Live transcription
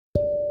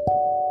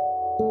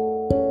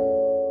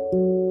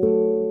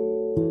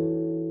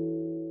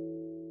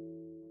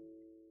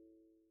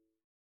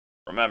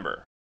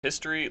remember,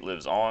 history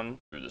lives on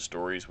through the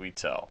stories we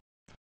tell.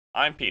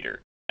 I'm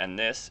Peter, and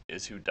this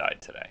is Who Died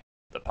Today,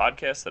 the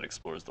podcast that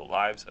explores the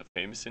lives of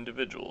famous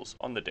individuals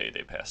on the day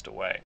they passed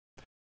away.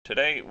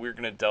 Today, we're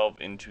going to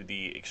delve into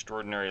the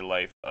extraordinary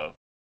life of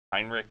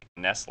Henri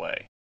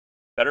Nestlé,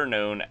 better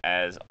known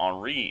as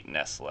Henri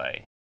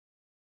Nestlé.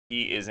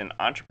 He is an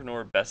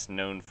entrepreneur best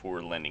known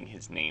for lending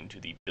his name to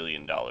the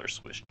billion-dollar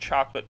Swiss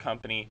chocolate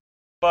company,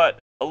 but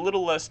a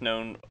little less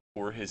known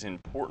for his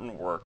important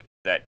work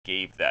that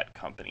gave that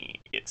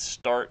company its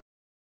start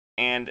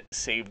and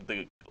saved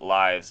the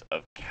lives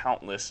of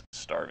countless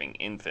starving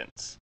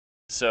infants.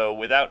 So,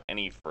 without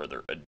any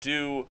further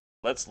ado,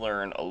 let's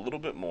learn a little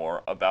bit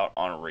more about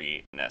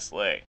Henri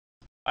Nestlé.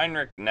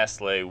 Henri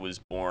Nestlé was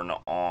born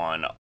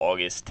on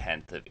August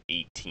 10th of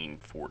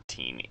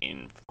 1814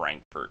 in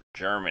Frankfurt,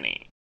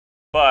 Germany.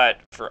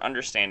 But for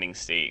understanding's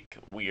sake,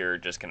 we are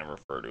just going to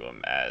refer to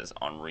him as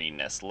Henri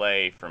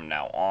Nestlé from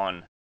now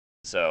on.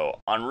 So,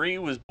 Henri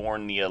was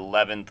born the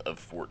 11th of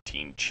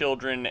 14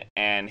 children,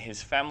 and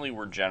his family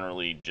were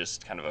generally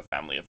just kind of a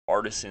family of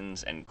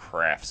artisans and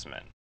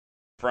craftsmen.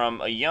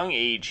 From a young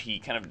age, he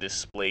kind of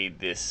displayed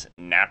this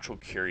natural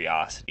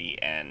curiosity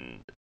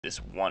and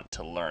this want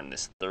to learn,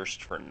 this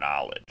thirst for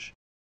knowledge.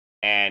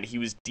 And he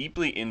was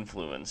deeply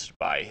influenced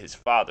by his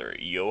father,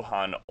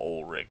 Johann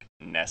Ulrich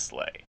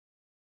Nestlé.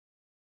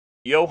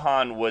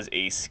 Johann was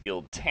a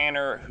skilled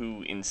tanner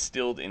who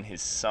instilled in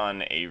his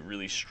son a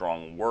really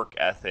strong work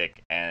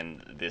ethic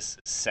and this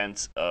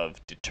sense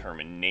of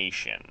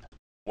determination.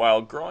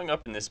 While growing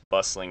up in this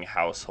bustling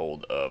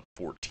household of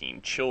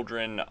 14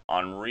 children,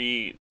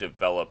 Henri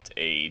developed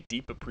a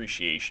deep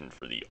appreciation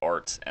for the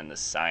arts and the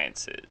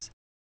sciences.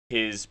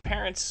 His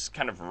parents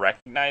kind of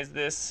recognized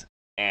this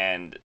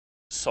and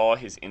saw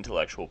his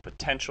intellectual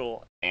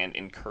potential and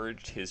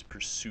encouraged his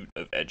pursuit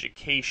of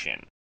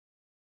education.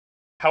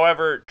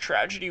 However,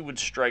 tragedy would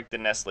strike the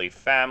Nestlé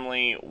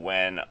family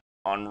when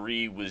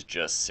Henri was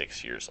just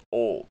 6 years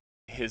old.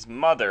 His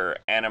mother,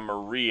 Anna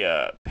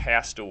Maria,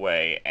 passed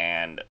away,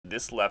 and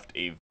this left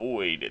a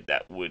void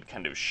that would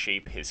kind of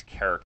shape his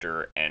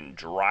character and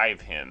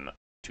drive him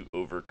to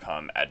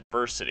overcome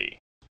adversity.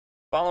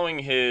 Following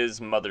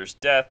his mother's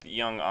death,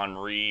 young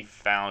Henri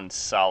found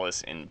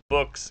solace in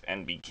books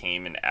and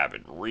became an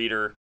avid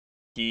reader.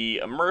 He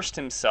immersed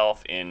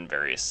himself in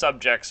various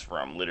subjects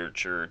from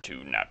literature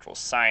to natural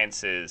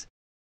sciences.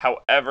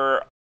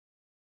 However,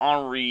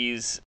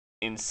 Henri's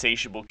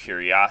insatiable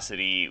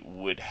curiosity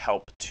would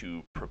help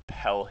to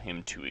propel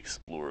him to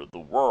explore the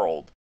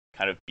world,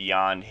 kind of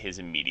beyond his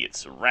immediate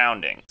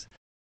surroundings.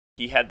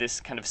 He had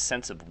this kind of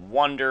sense of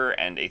wonder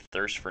and a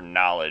thirst for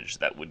knowledge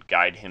that would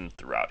guide him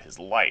throughout his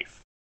life.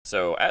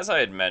 So, as I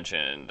had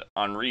mentioned,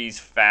 Henri's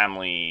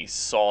family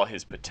saw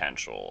his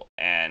potential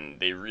and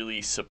they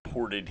really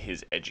supported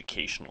his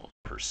educational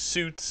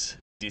pursuits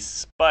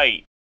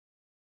despite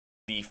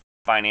the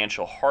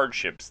financial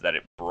hardships that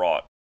it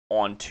brought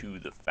onto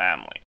the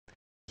family.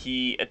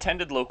 He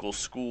attended local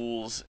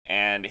schools,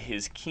 and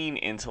his keen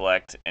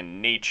intellect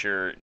and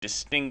nature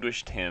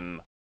distinguished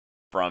him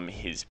from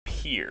his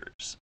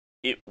peers.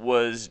 It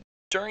was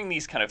during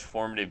these kind of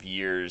formative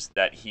years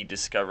that he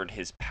discovered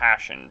his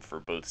passion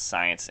for both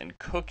science and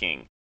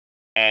cooking,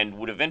 and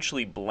would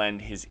eventually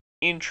blend his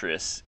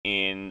interests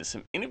in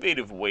some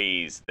innovative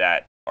ways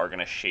that are going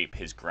to shape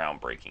his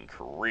groundbreaking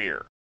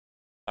career.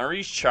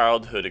 Henri's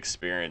childhood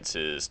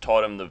experiences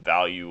taught him the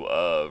value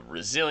of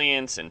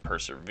resilience and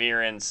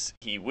perseverance.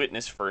 He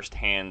witnessed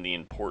firsthand the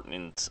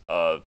importance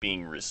of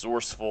being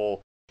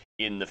resourceful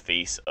in the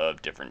face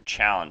of different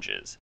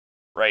challenges,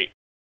 right?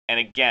 And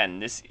again,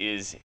 this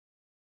is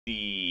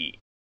the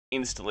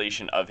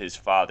installation of his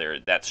father,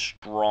 that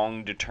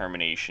strong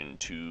determination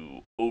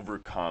to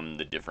overcome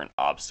the different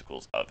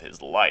obstacles of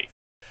his life.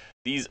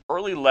 These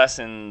early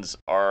lessons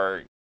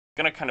are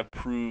going to kind of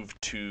prove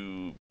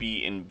to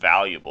be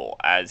invaluable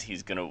as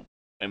he's going to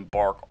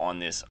embark on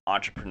this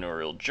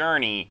entrepreneurial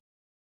journey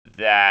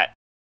that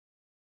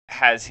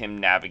has him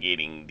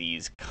navigating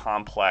these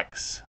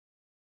complex,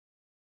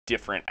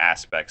 different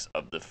aspects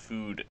of the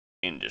food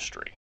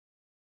industry.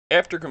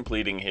 After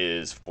completing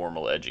his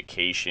formal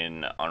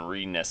education,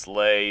 Henri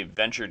Nestlé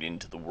ventured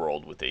into the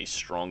world with a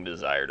strong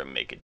desire to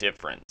make a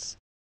difference.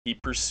 He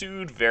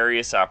pursued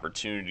various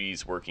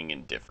opportunities working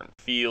in different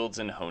fields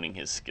and honing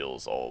his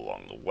skills all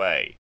along the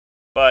way.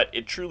 But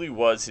it truly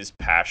was his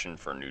passion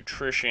for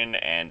nutrition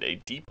and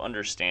a deep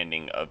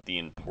understanding of the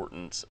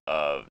importance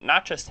of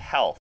not just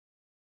health,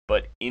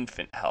 but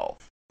infant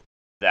health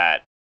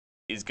that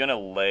is going to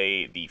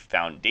lay the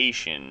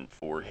foundation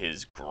for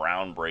his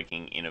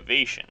groundbreaking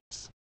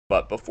innovations.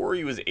 But before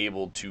he was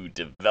able to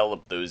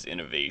develop those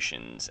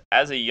innovations,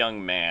 as a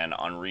young man,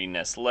 Henri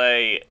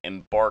Nestlé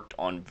embarked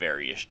on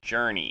various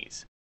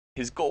journeys.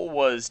 His goal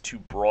was to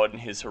broaden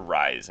his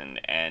horizon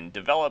and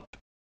develop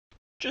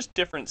just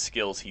different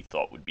skills he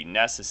thought would be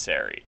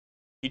necessary.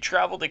 He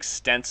traveled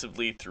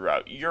extensively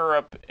throughout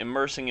Europe,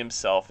 immersing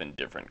himself in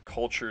different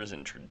cultures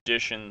and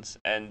traditions,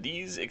 and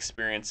these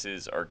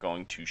experiences are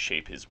going to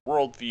shape his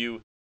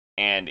worldview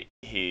and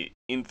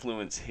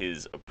influence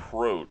his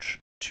approach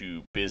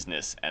to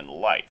business and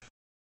life.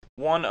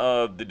 One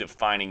of the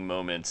defining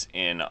moments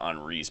in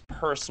Henri's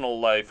personal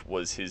life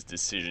was his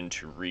decision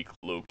to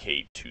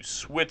relocate to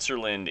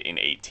Switzerland in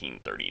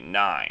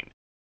 1839.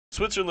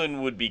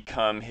 Switzerland would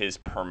become his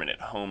permanent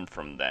home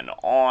from then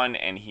on,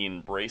 and he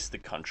embraced the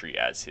country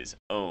as his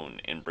own,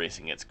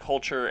 embracing its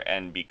culture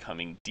and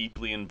becoming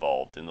deeply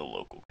involved in the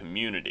local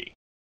community.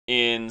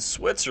 In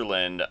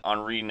Switzerland,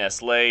 Henri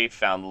Nestlé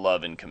found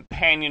love and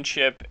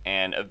companionship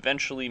and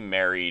eventually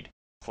married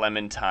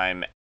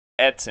Clementine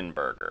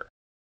Etzenberger,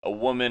 a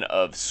woman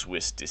of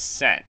Swiss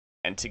descent,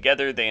 and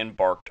together they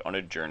embarked on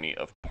a journey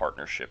of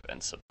partnership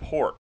and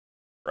support.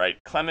 Right?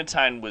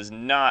 Clementine was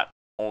not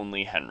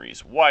only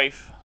Henri's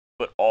wife,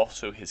 but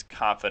also his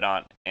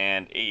confidant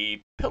and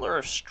a pillar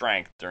of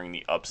strength during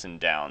the ups and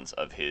downs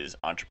of his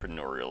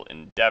entrepreneurial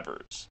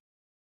endeavors.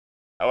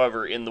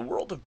 However, in the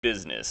world of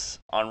business,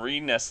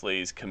 Henri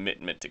Nestlé's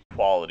commitment to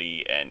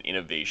quality and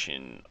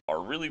innovation are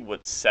really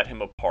what set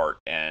him apart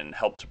and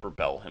helped to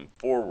propel him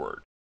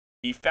forward.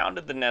 He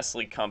founded the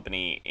Nestle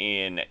Company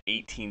in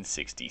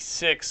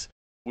 1866,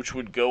 which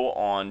would go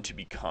on to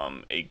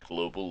become a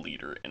global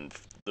leader in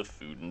the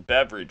food and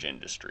beverage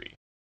industry.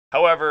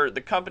 However,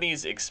 the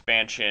company's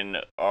expansion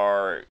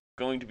are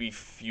going to be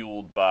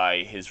fueled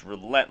by his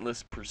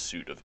relentless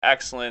pursuit of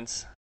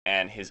excellence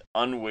and his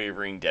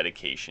unwavering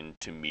dedication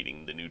to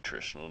meeting the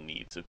nutritional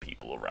needs of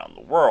people around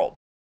the world.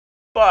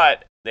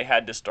 But they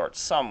had to start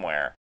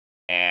somewhere,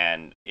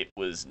 and it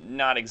was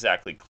not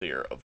exactly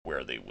clear of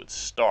where they would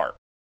start.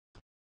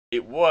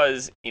 It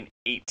was in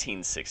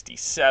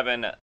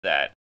 1867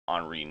 that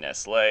Henri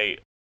Nestlé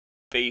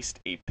faced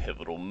a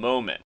pivotal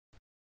moment,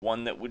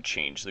 one that would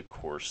change the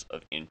course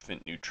of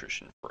infant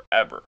nutrition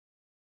forever.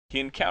 He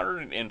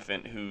encountered an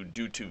infant who,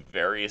 due to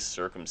various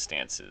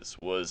circumstances,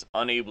 was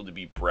unable to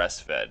be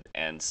breastfed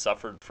and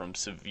suffered from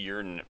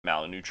severe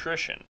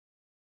malnutrition.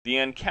 The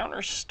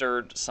encounter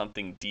stirred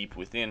something deep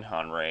within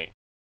Henri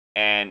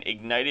and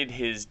ignited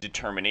his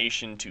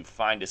determination to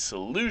find a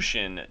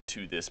solution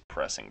to this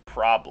pressing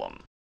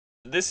problem.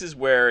 This is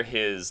where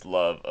his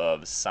love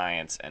of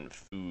science and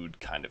food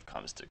kind of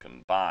comes to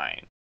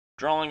combine.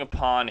 Drawing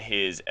upon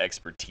his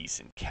expertise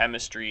in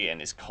chemistry and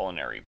his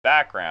culinary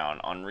background,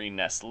 Henri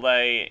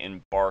Nestlé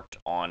embarked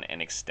on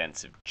an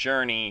extensive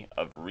journey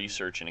of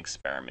research and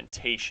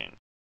experimentation.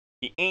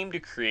 He aimed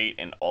to create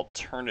an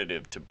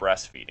alternative to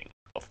breastfeeding,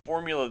 a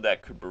formula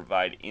that could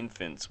provide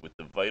infants with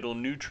the vital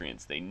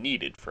nutrients they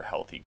needed for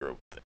healthy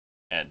growth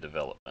and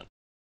development.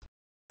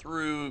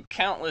 Through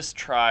countless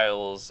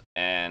trials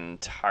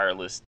and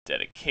tireless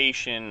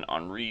dedication,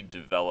 Henri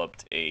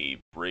developed a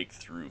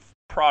breakthrough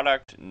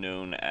product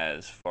known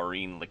as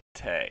farine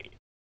lactée,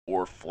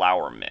 or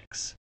flour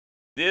mix.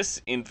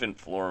 This infant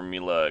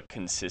formula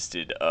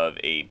consisted of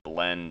a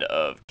blend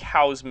of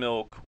cow's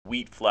milk,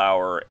 wheat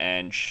flour,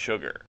 and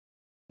sugar.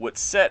 What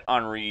set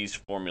Henri's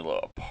formula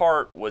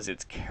apart was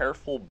its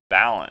careful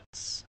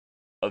balance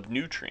of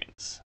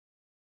nutrients,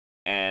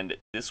 and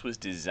this was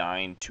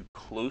designed to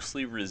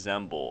closely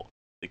resemble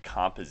the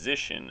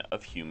composition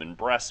of human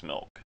breast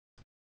milk.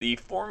 The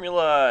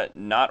formula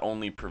not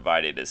only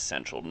provided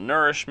essential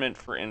nourishment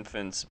for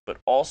infants,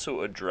 but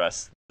also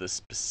addressed the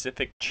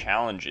specific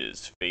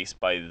challenges faced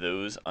by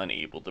those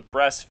unable to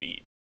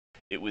breastfeed.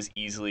 It was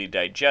easily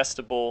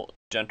digestible,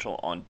 gentle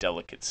on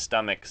delicate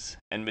stomachs,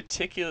 and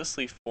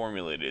meticulously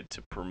formulated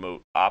to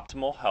promote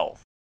optimal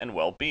health and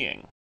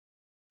well-being.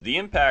 The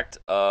impact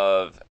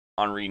of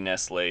Henri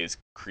Nestlé's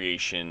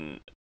creation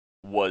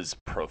was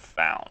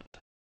profound.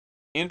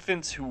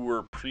 Infants who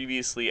were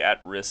previously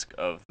at risk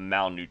of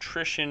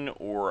malnutrition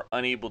or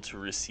unable to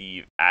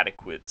receive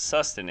adequate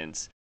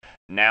sustenance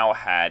now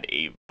had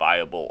a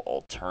viable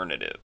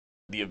alternative.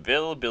 The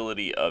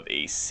availability of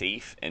a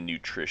safe and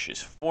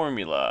nutritious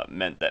formula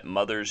meant that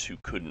mothers who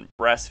couldn't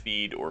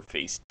breastfeed or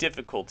faced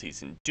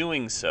difficulties in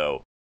doing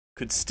so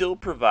could still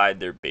provide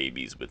their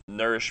babies with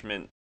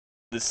nourishment.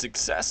 The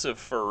success of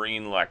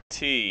farine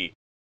lactée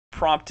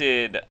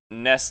prompted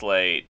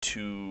Nestlé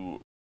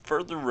to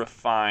further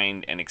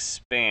refine and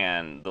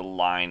expand the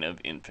line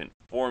of infant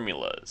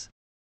formulas.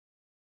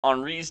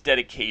 Henri's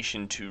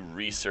dedication to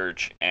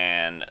research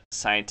and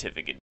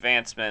scientific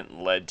advancement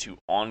led to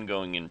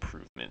ongoing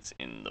improvements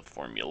in the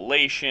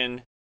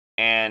formulation,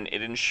 and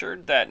it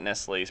ensured that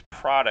Nestlé's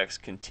products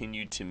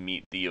continued to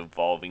meet the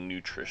evolving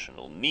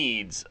nutritional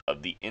needs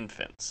of the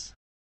infants.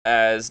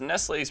 As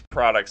Nestlé's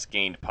products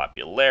gained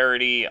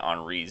popularity,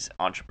 Henri's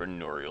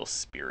entrepreneurial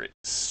spirit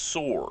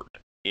soared.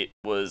 It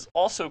was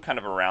also kind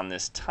of around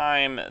this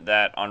time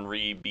that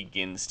Henri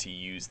begins to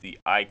use the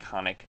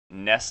iconic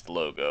Nest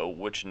logo,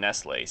 which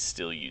Nestlé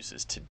still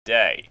uses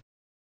today.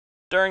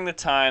 During the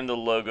time, the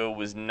logo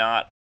was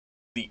not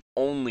the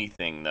only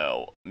thing,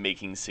 though,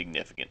 making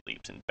significant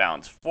leaps and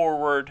bounds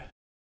forward.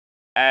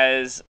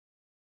 As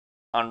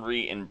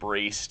Henri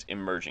embraced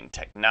emerging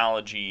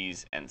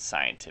technologies and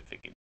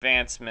scientific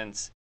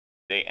advancements,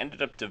 they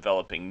ended up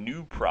developing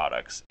new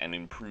products and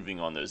improving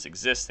on those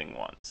existing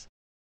ones.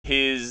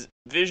 His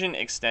vision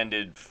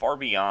extended far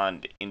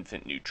beyond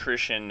infant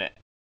nutrition,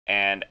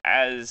 and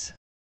as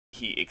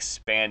he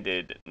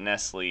expanded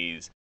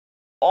Nestlé's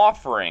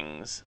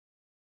offerings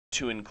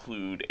to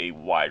include a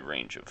wide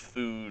range of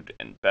food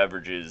and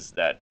beverages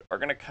that are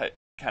going to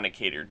kind of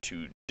cater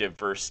to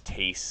diverse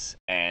tastes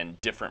and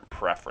different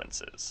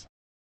preferences.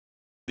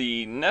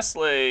 The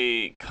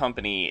Nestle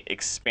company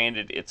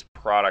expanded its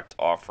product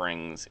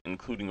offerings,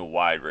 including a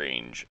wide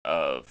range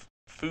of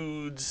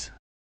foods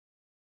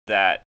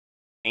that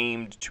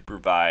aimed to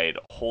provide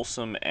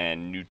wholesome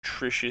and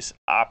nutritious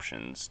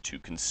options to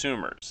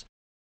consumers.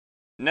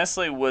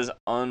 Nestle was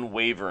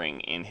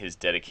unwavering in his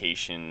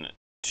dedication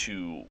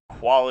to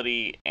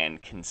quality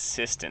and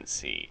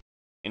consistency,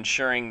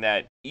 ensuring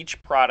that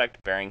each product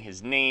bearing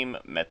his name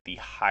met the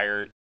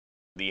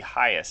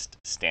highest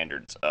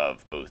standards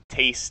of both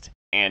taste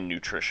and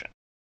nutrition.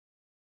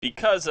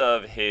 Because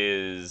of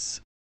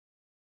his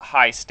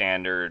high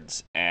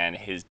standards and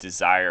his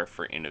desire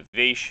for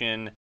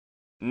innovation,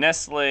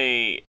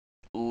 Nestle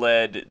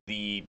led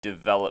the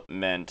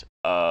development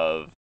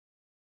of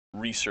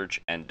research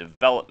and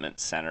development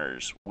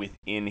centers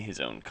within his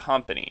own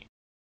company.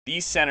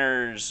 These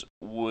centers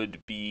would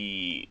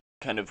be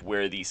kind of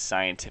where the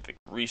scientific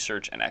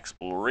research and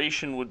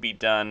exploration would be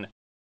done,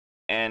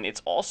 and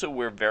it's also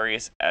where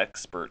various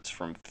experts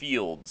from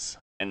fields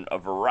and a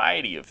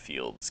variety of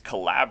fields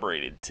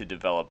collaborated to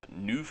develop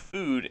new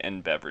food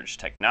and beverage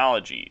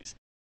technologies.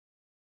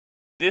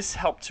 This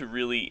helped to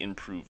really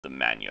improve the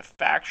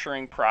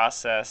manufacturing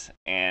process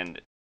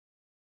and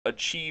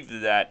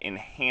achieve that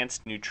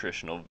enhanced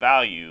nutritional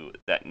value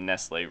that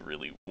Nestle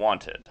really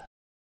wanted.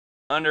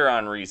 Under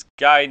Henri's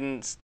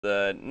guidance,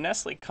 the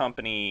Nestle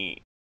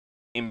company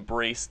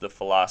embraced the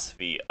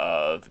philosophy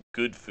of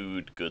good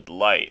food, good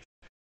life,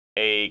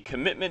 a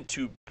commitment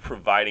to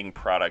providing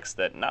products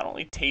that not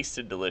only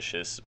tasted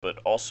delicious but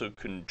also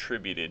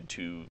contributed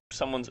to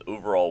someone's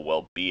overall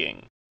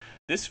well-being.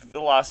 This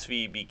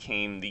philosophy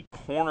became the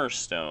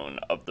cornerstone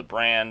of the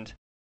brand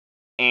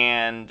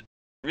and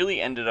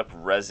really ended up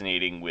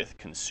resonating with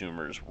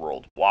consumers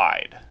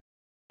worldwide.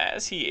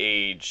 As he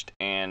aged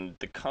and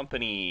the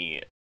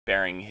company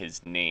bearing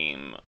his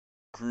name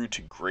grew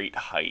to great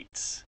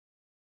heights,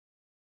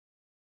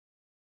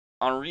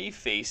 Henri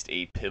faced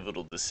a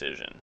pivotal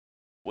decision.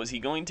 Was he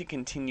going to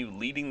continue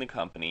leading the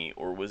company,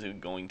 or was he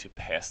going to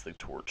pass the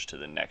torch to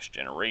the next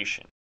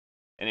generation?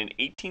 And in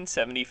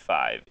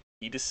 1875,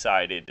 he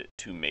decided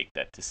to make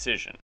that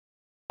decision.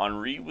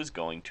 Henri was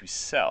going to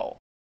sell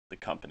the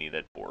company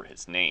that bore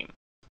his name.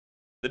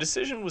 The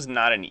decision was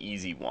not an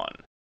easy one.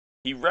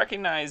 He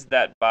recognized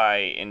that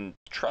by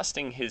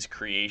entrusting his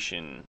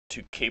creation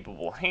to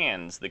capable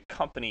hands, the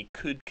company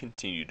could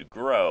continue to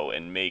grow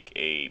and make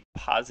a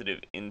positive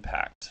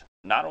impact,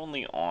 not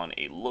only on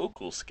a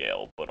local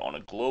scale, but on a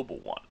global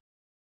one.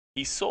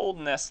 He sold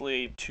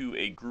Nestle to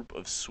a group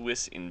of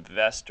Swiss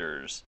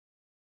investors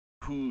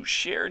who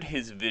shared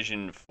his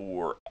vision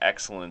for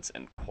excellence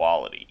and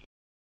quality.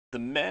 The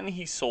men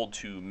he sold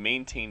to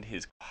maintained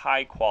his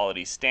high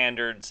quality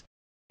standards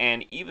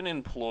and even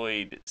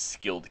employed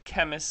skilled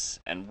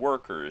chemists and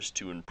workers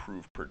to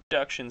improve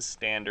production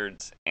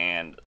standards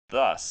and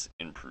thus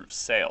improve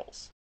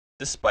sales.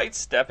 Despite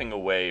stepping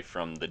away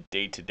from the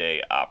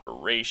day-to-day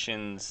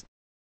operations,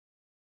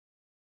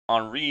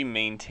 Henri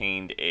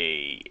maintained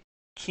a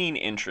keen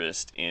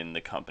interest in the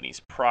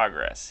company's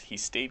progress. He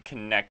stayed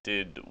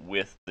connected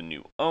with the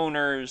new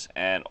owners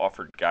and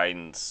offered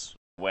guidance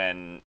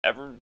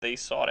whenever they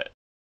sought it.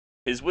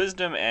 His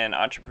wisdom and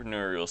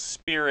entrepreneurial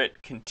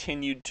spirit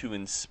continued to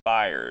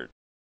inspire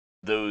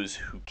those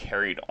who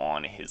carried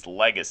on his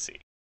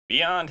legacy.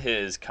 Beyond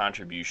his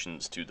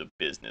contributions to the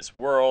business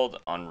world,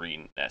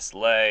 Henri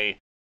Nestlé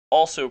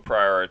also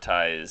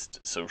prioritized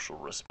social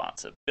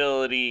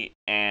responsibility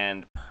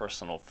and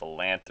personal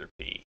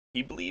philanthropy.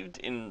 He believed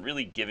in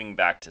really giving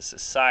back to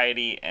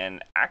society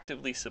and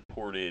actively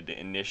supported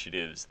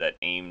initiatives that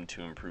aimed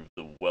to improve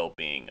the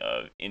well-being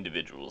of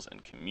individuals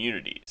and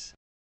communities.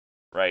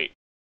 Right?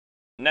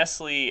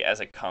 Nestle as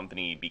a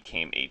company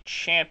became a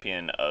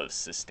champion of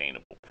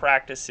sustainable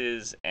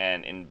practices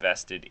and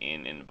invested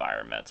in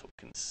environmental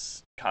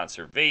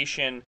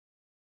conservation,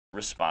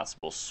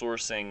 responsible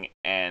sourcing,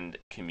 and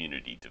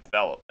community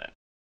development.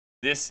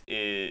 This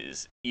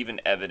is even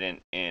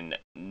evident in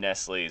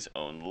Nestle's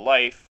own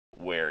life,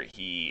 where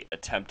he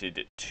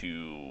attempted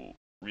to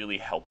really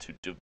help to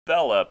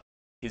develop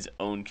his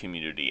own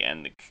community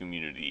and the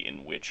community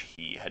in which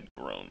he had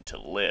grown to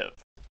live.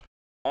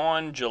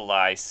 On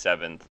July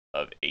 7th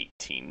of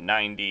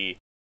 1890,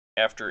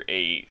 after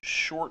a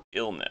short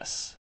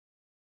illness,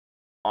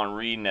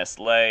 Henri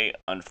Nestlé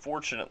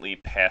unfortunately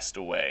passed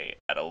away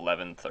at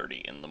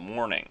 11:30 in the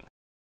morning.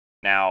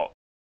 Now,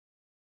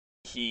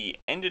 he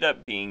ended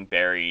up being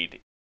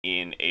buried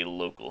in a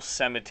local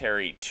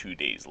cemetery 2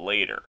 days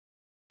later.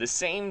 The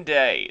same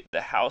day,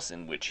 the house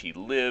in which he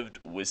lived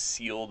was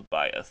sealed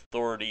by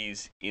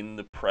authorities in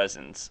the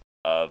presence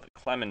of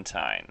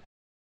Clementine.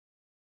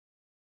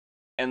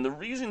 And the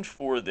reason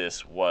for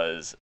this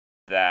was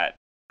that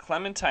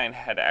Clementine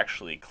had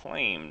actually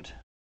claimed,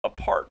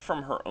 apart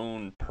from her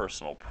own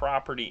personal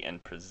property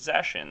and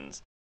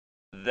possessions,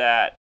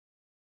 that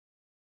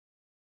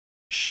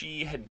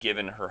she had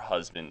given her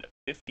husband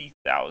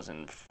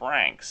 50,000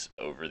 francs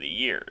over the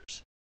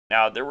years.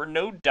 Now, there were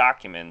no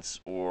documents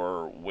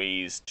or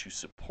ways to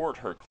support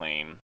her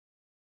claim,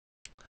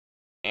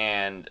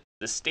 and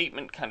the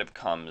statement kind of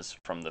comes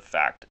from the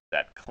fact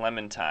that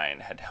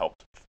Clementine had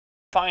helped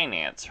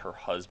finance her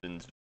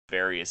husband's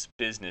various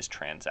business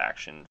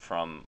transactions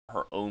from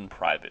her own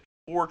private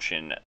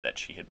fortune that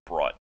she had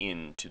brought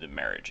into the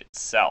marriage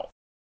itself.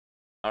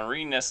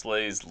 Henri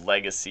Nestlé's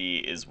legacy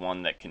is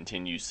one that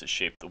continues to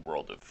shape the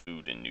world of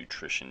food and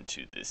nutrition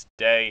to this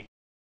day.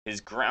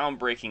 His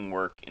groundbreaking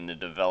work in the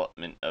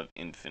development of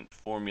infant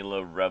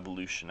formula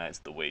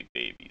revolutionized the way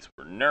babies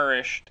were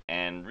nourished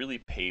and really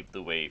paved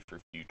the way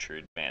for future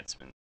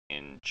advancement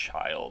in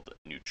child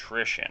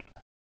nutrition.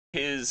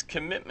 His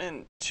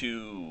commitment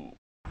to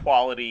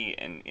quality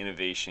and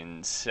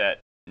innovation set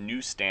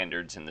new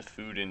standards in the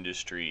food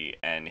industry,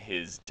 and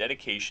his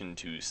dedication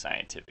to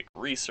scientific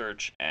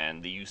research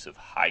and the use of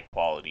high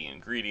quality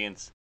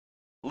ingredients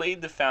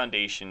laid the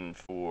foundation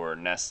for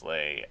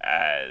Nestle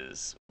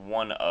as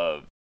one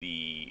of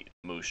the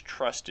most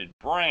trusted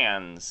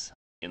brands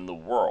in the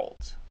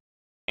world.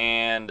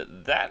 And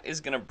that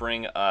is going to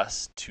bring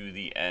us to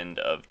the end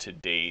of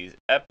today's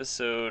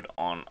episode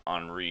on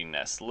Henri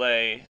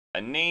Nestlé,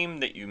 a name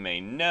that you may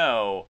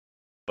know,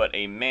 but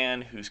a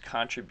man whose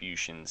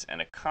contributions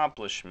and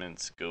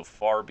accomplishments go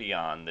far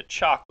beyond the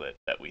chocolate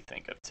that we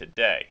think of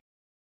today.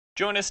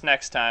 Join us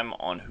next time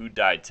on Who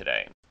Died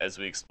Today, as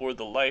we explore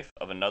the life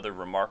of another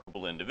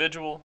remarkable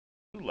individual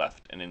who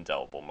left an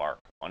indelible mark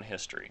on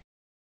history.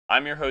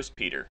 I'm your host,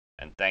 Peter,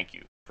 and thank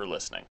you for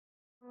listening.